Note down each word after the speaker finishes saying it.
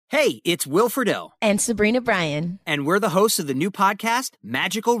Hey, it's Will Friedle. And Sabrina Bryan. And we're the hosts of the new podcast,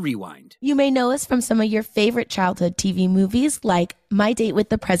 Magical Rewind. You may know us from some of your favorite childhood TV movies like My Date with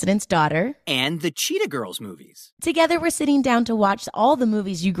the President's Daughter. And the Cheetah Girls movies. Together, we're sitting down to watch all the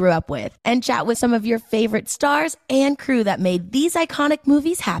movies you grew up with and chat with some of your favorite stars and crew that made these iconic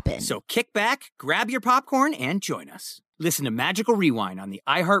movies happen. So kick back, grab your popcorn, and join us. Listen to Magical Rewind on the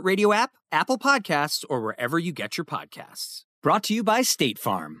iHeartRadio app, Apple Podcasts, or wherever you get your podcasts. Brought to you by State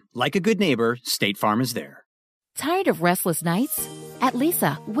Farm. Like a good neighbor, State Farm is there. Tired of restless nights? At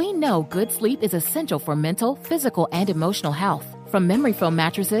Leesa, we know good sleep is essential for mental, physical, and emotional health. From memory foam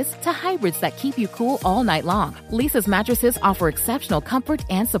mattresses to hybrids that keep you cool all night long, Leesa's mattresses offer exceptional comfort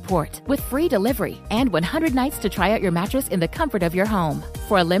and support with free delivery and 100 nights to try out your mattress in the comfort of your home.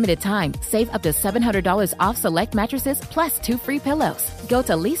 For a limited time, save up to $700 off select mattresses plus 2 free pillows. Go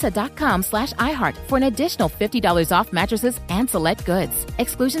to leesa.com/iHeart for an additional $50 off mattresses and select goods.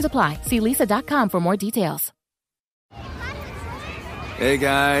 Exclusions apply. See leesa.com for more details. Hey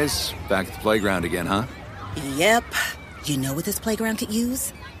guys, back at the playground again, huh? Yep. You know what this playground could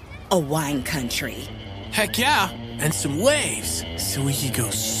use? A wine country. Heck yeah, and some waves so we could go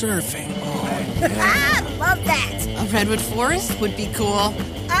surfing. Oh, yeah. I love that. A redwood forest would be cool.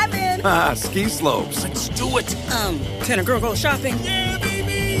 I'm in. Ski slopes. Let's do it. Can a girl go shopping? Yeah,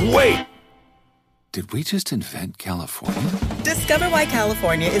 baby. Wait! Did we just invent California? Discover why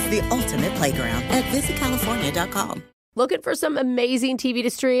California is the ultimate playground at visitcalifornia.com. Looking for some amazing TV to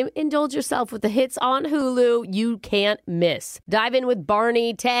stream? Indulge yourself with the hits on Hulu you can't miss. Dive in with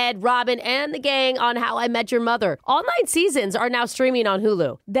Barney, Ted, Robin, and the gang on How I Met Your Mother. All 9 seasons are now streaming on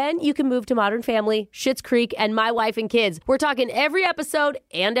Hulu. Then you can move to Modern Family, Schitt's Creek, and My Wife and Kids. We're talking every episode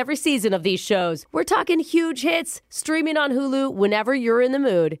and every season of these shows. We're talking huge hits, streaming on Hulu whenever you're in the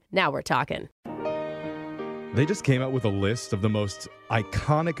mood. Now we're talking. They just came out with a list of the most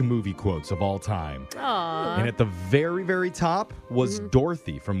iconic movie quotes of all time. Aww. And at the very, very top was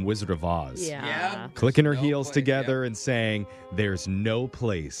Dorothy from Wizard of Oz. Yeah. Clicking her heels together and saying, "There's no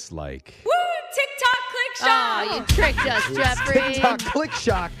place like..." Woo! TikTok click shock! Oh, you tricked us, Jeffrey. TikTok click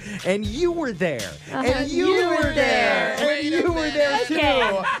shock. And you were there. And you were there. And you were there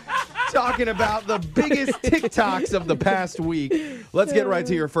too. Talking about the biggest TikToks of the past week. Let's get right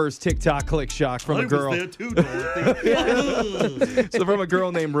to your first TikTok click shock from a girl. I was there too, Dorothy. So from a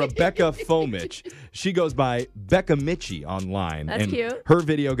girl named Rebecca Fomich. She goes by Becca Mitchie online. That's and cute. Her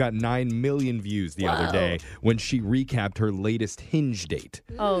video got 9 million views the other day when she recapped her latest Hinge date.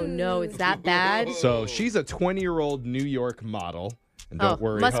 Oh, no, it's that bad? So she's a 20-year-old New York model. And don't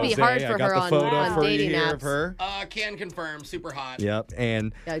worry, must Jose, be hard for I got her the on photo for you dating here apps. of her. Can confirm, super hot. Yep,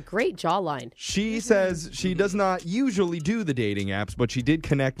 and great jawline. she says she does not usually do the dating apps, but she did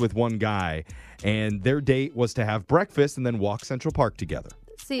connect with one guy, and their date was to have breakfast and then walk Central Park together.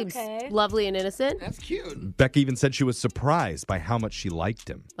 Seems lovely and innocent. That's cute. Becca even said she was surprised by how much she liked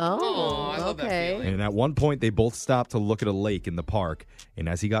him. Oh, I love that feeling. And at one point, they both stopped to look at a lake in the park. And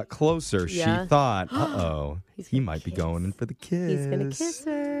as he got closer, Yeah. she thought, uh-oh, he might be going in for the kiss. He's going to kiss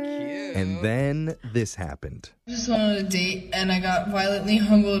her. Cute. And then this happened. I just went on a date and I got violently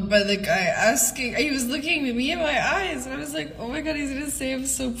humbled by the guy asking. He was looking at me in my eyes and I was like, oh my God, he's going to say I'm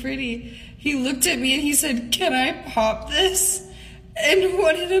so pretty. He looked at me and he said, can I pop this? And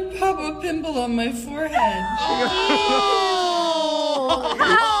wanted to pop a pimple on my forehead.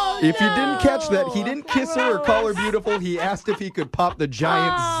 If you didn't catch that, he didn't kiss her or call her beautiful. He asked if he could pop the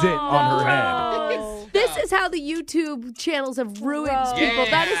giant zit on her head. This is how the YouTube channels have ruined people.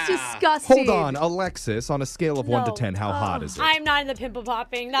 That is disgusting. Hold on, Alexis, on a scale of 1 to 10, how hot is it? I'm not in the pimple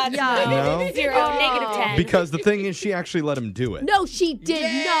popping. That's No? 0, -10. Because the thing is, she actually let him do it. No, she did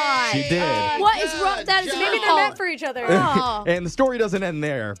not. She did. What is wrong? That is Maybe they're meant for each other. Oh. And the story doesn't end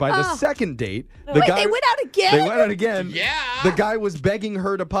there. By the second date, the Wait, guy... they went out again? They went out again. Yeah. The guy was begging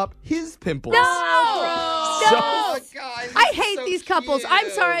her to pop his pimples. No! So- Oh, God, I that's hate so these couples. I'm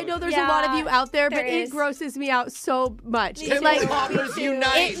sorry. I know there's a lot of Yeah, you out there, but there it is. grosses me out so much. Pimple It's like poppers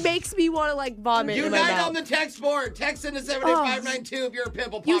unite. it makes me want to like vomit in my Unite mouth. on the text board. Text into 78592 if you're a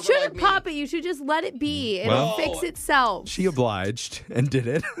pimple popper You shouldn't like me. pop it. You should just let it be. It'll Well- fix itself. She obliged and did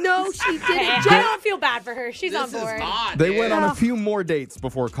it. No, she didn't. I don't feel bad for her. She's This on board. is hot, They dude. went on a few more dates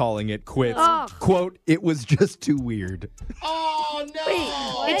before calling it quits. Oh. Quote, it was just too weird. Oh, no.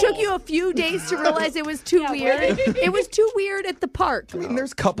 Wait, it took you a few days to realize it was too weird. It was too weird at the park. I mean,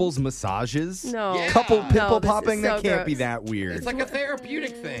 there's couples massages. No. Yeah. Couple No, pimple this is popping, that so can't be gross. that weird. It's like a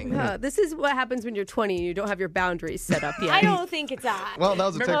therapeutic thing. This is what happens when you're 20 and you don't have your boundaries set up yet. I don't think it's that. Well, that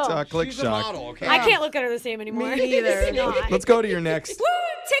was a TikTok click She's a shock. model, okay? I can't look at her the same anymore. Me neither. It's not. Let's go to your next. Woo!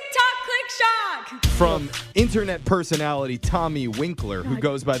 TikTok click shock. from internet personality Tommy Winkler, who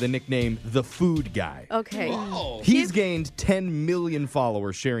goes by the nickname The Food Guy. Okay. He's gained 10 million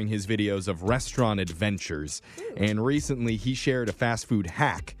followers sharing his videos of restaurant adventures. And recently, he shared a fast food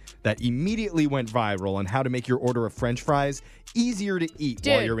hack that immediately went viral on how to make your order of French fries easier to eat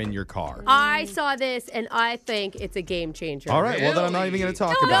while you're in your car. I saw this, and I think it's a game changer. All right, well, then I'm not even going to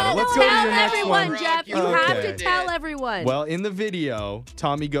talk about it. Let's go to your next everyone, one. Jeff. You have to tell everyone. Well, in the video,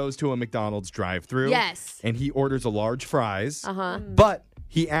 Tommy goes to a McDonald's drive-thru. Yes. And he orders a large fries. But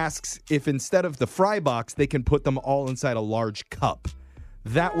he asks if instead of the fry box, they can put them all inside a large cup.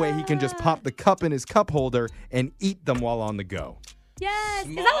 That way he can just pop the cup in his cup holder and eat them while on the go. Yes.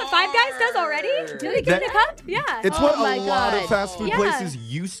 Is that what Five Guys does already? Do they give it a cup? Yeah. It's what a lot of fast food places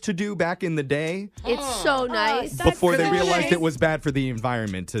used to do back in the day. It's so nice. Before they realized it was bad for the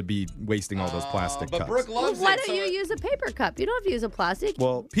environment to be wasting all those plastic cups. Brooke loves Why don't you use a paper cup? You don't have to use a plastic.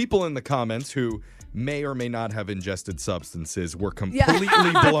 Well, people in the comments who may or may not have ingested substances were completely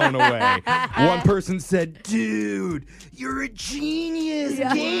blown away. One person said, "Dude, you're a genius.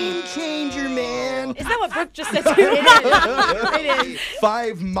 Game changer, man." Isn't that what Brooke just said too? It is.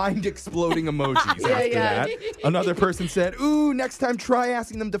 5 mind-exploding emojis after that. Another person said, "Ooh, next time try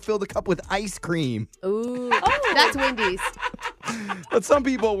asking them to fill the cup with ice cream." Ooh, that's Wendy's. But some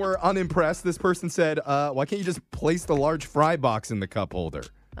people were unimpressed. This person said, "Why can't you just place the large fry box in the cup holder?"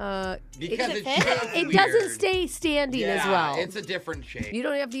 Because it doesn't stay standing as well. It's a different shape. You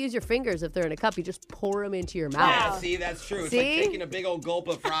don't have to use your fingers if they're in a cup. You just pour them into your mouth. Yeah, see, that's true. It's like taking a big old gulp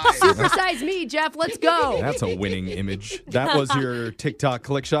of fries. Supersize me, Jeff. Let's go. That's a winning image. That was your TikTok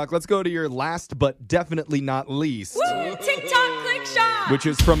Click Shock. Let's go to your last but definitely not least. Woo! TikTok Click Shock! Which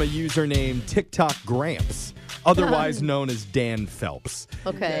is from a user named TikTok Gramps, otherwise known as Dan Phelps.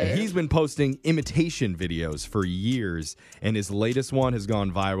 Okay. He's been posting imitation videos for years, and his latest one has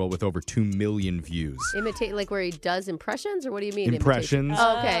gone viral with over 2 million views. Imitate, like where he does impressions, or what do you mean? Impressions.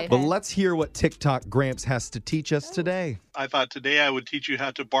 Okay. But let's hear what TikTok Gramps has to teach us today. I thought today I would teach you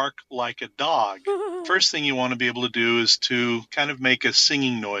how to bark like a dog. First thing you want to be able to do is to kind of make a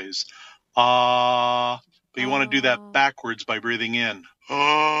singing noise. But you want to do that backwards by breathing in.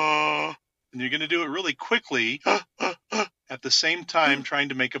 And you're going to do it really quickly at the same time trying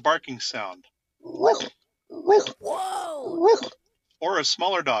to make a barking sound. Whoa! Or a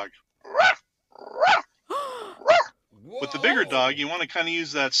smaller dog. With the bigger dog, you want to kind of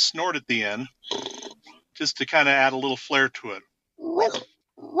use that snort at the end just to kind of add a little flair to it.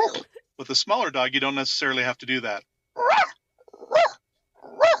 With a smaller dog, you don't necessarily have to do that.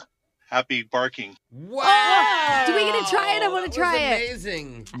 Happy barking. Wow! Do we get to try it? I want to try it.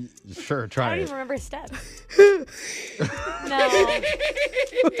 Amazing. Sure, I try don't it. even remember steps.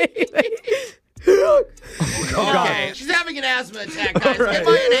 Oh, God. Okay, she's having an asthma attack, guys. All right. Get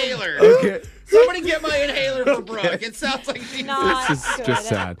my inhaler. Okay. Somebody get my inhaler for Brooke. It sounds like she's... This is just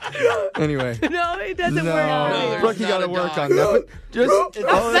sad. Anyway. No, it doesn't No, work. Brooke, you got to work on that. But just,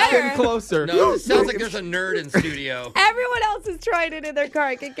 it's getting closer. No, it sounds like there's a nerd in studio. Everyone else is trying it in their car.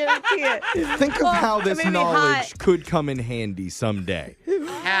 I can guarantee it. Think of how this Maybe knowledge hot. could come in handy someday.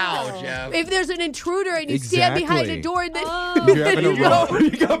 How, Jeff? If there's an intruder and you stand behind a Exactly. door and then You're having a roll.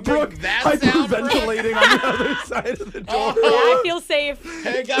 You got Brooke that sound, hyperventilating on the other side of the door. Yeah, I feel safe.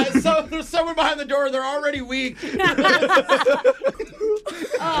 Hey, guys, there's someone behind the door. They're already weak. Just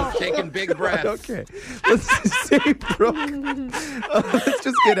taking big breaths. Okay. Let's say, Brooke. Let's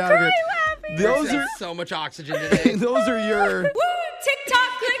just get out of here. Those There's are so much oxygen today. those are your TikTok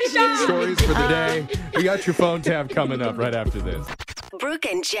Click Shock! stories for the day. We got your phone tab coming up right after this. Brooke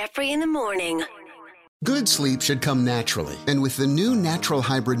and Jeffrey in the morning. Good sleep should come naturally, and with the new Natural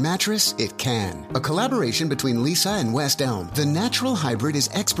Hybrid mattress, it can. A collaboration between Lisa and West Elm, the Natural Hybrid is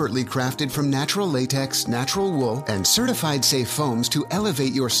expertly crafted from natural latex, natural wool, and certified safe foams to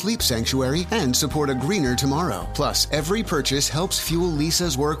elevate your sleep sanctuary and support a greener tomorrow. Plus, every purchase helps fuel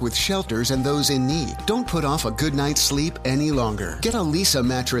Lisa's work with shelters and those in need. Don't put off a good night's sleep any longer. Get a Lisa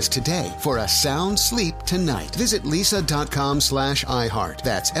mattress today for a sound sleep tonight. Visit lisa.com/iHeart.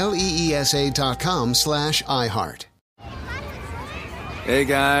 That's LEESA.com/iHeart. Hey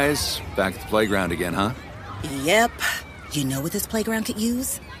guys, back at the playground again, huh? Yep. You know what this playground could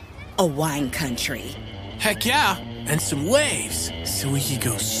use? A wine country. Heck yeah, and some waves so we could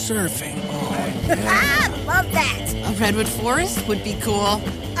go surfing. Love that. A redwood forest would be cool.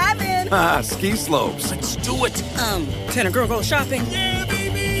 I'm in. Ah, ski slopes. Let's do it. Can a girl go shopping? Yeah,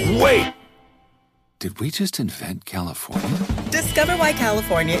 baby. Wait! Did we just invent California? Discover why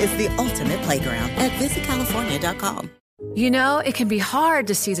California is the ultimate playground at visitcalifornia.com. You know, it can be hard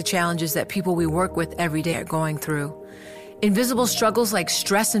to see the challenges that people we work with every day are going through. Invisible struggles like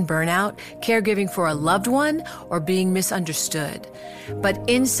stress and burnout, caregiving for a loved one, or being misunderstood. But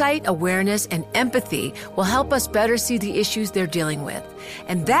insight, awareness, and empathy will help us better see the issues they're dealing with.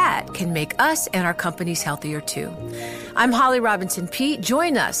 And that can make us and our companies healthier too. I'm Holly Robinson Peete.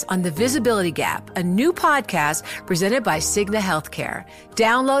 Join us on The Visibility Gap, a new podcast presented by Cigna Healthcare.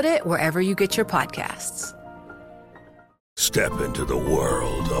 Download it wherever you get your podcasts. Step into the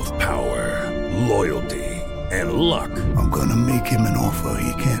world of power, loyalty, and luck. I'm gonna make him an offer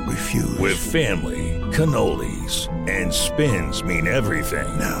he can't refuse. With family, cannolis, and spins mean everything.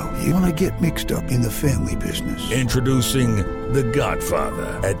 Now, you wanna get mixed up in the family business. Introducing The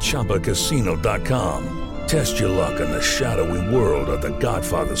Godfather at ChumbaCasino.com. Test your luck in the shadowy world of The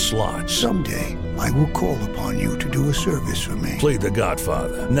Godfather slot. Someday, I will call upon you to do a service for me. Play The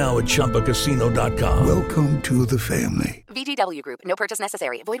Godfather, now at ChumbaCasino.com. Welcome to the family. VGW Group. No purchase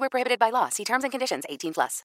necessary. Void where prohibited by law. See terms and conditions. 18+.